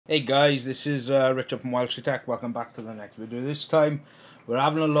Hey guys, this is Richard from WELSHYTECH. Welcome back to the next video. This time we're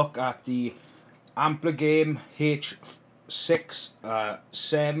having a look at the Ampligame H6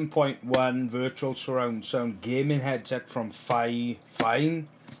 7.1 virtual surround sound gaming headset from FIFINE.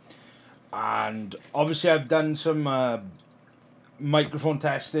 And obviously I've done some microphone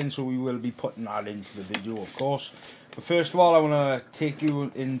testing, so we will be putting that into the video, of course. But first of all, I want to take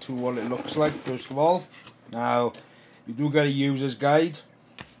you into what it looks like. First of all, now you do get a user's guide.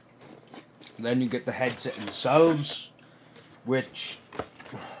 Then you get the headset themselves, which,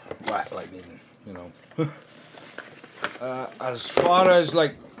 well, I mean, you know, as far as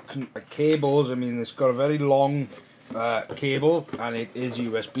like cables, I mean, it's got a very long cable and it is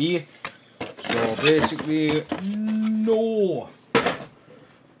USB. So basically, no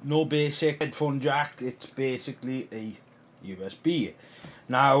basic headphone jack. It's basically a USB.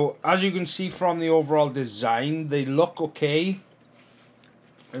 Now, as you can see from the overall design, they look okay.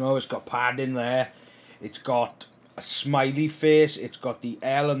 You know, it's got padding there, it's got a smiley face, it's got the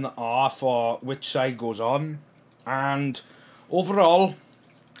L and the R for which side goes on, and overall,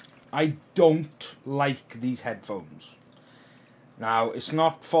 I don't like these headphones. Now, it's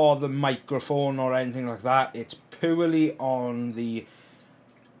not for the microphone or anything like that, it's purely on the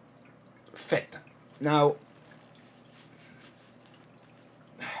fit. Now,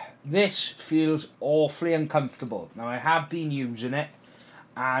 this feels awfully uncomfortable. Now, I have been using it,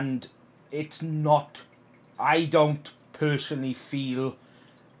 and it's not, I don't personally feel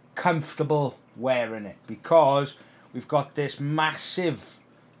comfortable wearing it, because we've got this massive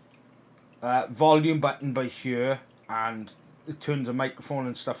volume button by here, and it turns a microphone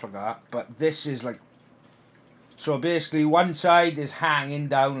and stuff like that. But this is like, so basically one side is hanging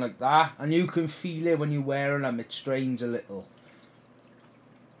down like that, and you can feel it when you're wearing them. It strains a little.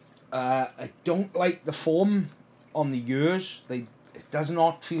 I don't like the foam on the ears. It does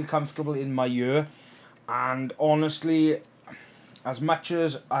not feel comfortable in my ear, and honestly, as much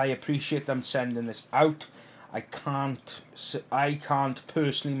as I appreciate them sending this out, I can't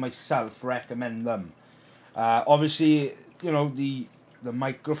personally myself recommend them. Obviously, you know, the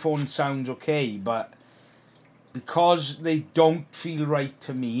microphone sounds okay, but because they don't feel right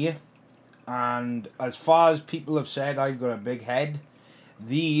to me, and as far as people have said, I've got a big head,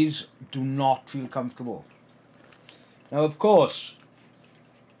 these do not feel comfortable. Now, of course,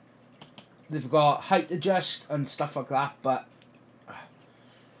 they've got height adjust and stuff like that, but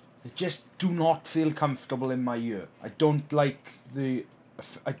they just do not feel comfortable in my ear. I don't like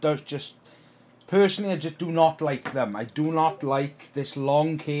personally, I just do not like them. I do not like this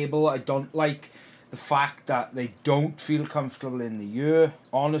long cable. I don't like the fact that they don't feel comfortable in the ear.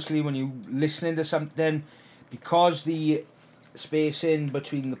 Honestly, when you're listening to something, because the space in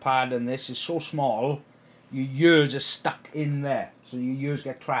between the pad and this is so small, your ears are stuck in there, so your ears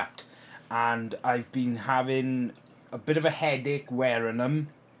get trapped. And I've been having a bit of a headache wearing them.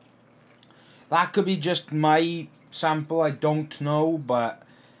 That could be just my sample, I don't know, but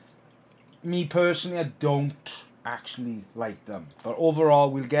me personally, I don't actually like them. But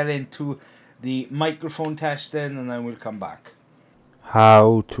overall, we'll get into the microphone testing and then we'll come back.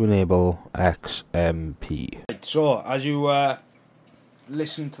 How to enable XMP. Right, so as you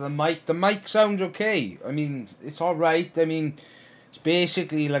listen to the mic sounds okay. I mean, it's alright. I mean, it's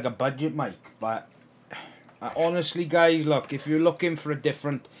basically like a budget mic, but honestly, guys, look, if you're looking for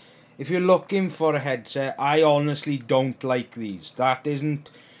a headset, I honestly don't like these. That isn't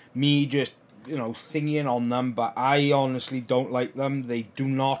me just, you know, thinking on them, but I honestly don't like them. They do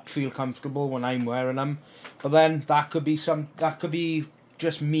not feel comfortable when I'm wearing them. But then that could be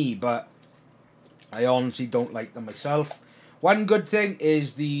just me, but I honestly don't like them myself. One good thing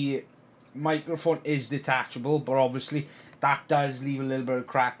is the microphone is detachable, but obviously that does leave a little bit of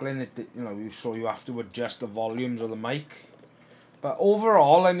crackling. You know, so you have to adjust the volumes of the mic. But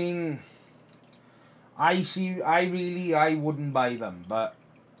overall, I mean, I wouldn't buy them. But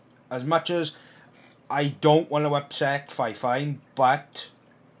as much as I don't want to upset FIFINE, but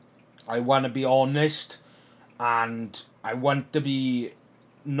I want to be honest, and I want to be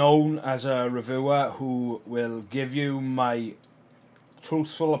known as a reviewer who will give you my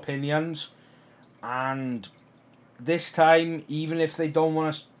truthful opinions. And this time, even if they don't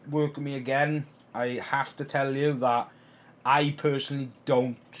want to work with me again, I have to tell you that I personally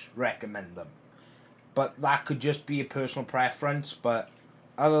don't recommend them. But that could just be a personal preference. But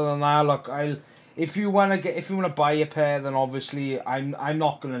other than that, look, if you want to buy a pair, then obviously I'm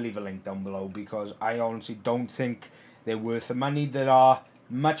not going to leave a link down below, because I honestly don't think they're worth the money. There are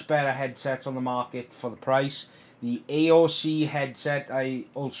much better headsets on the market for the price. The AOC headset I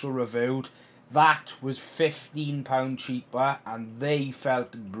also reviewed, That was £15 cheaper, and they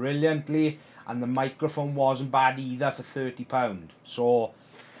felt brilliantly, and the microphone wasn't bad either for £30. So,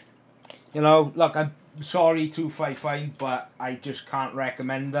 you know, look, I'm sorry to FIFINE, but I just can't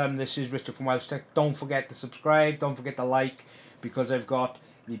recommend them. This is Richard from WELSHYTECH. Don't forget to subscribe, don't forget to like, because I've got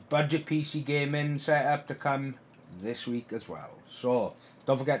the budget PC gaming setup to come this week as well. So,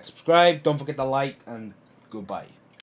 don't forget to subscribe, don't forget to like, and goodbye.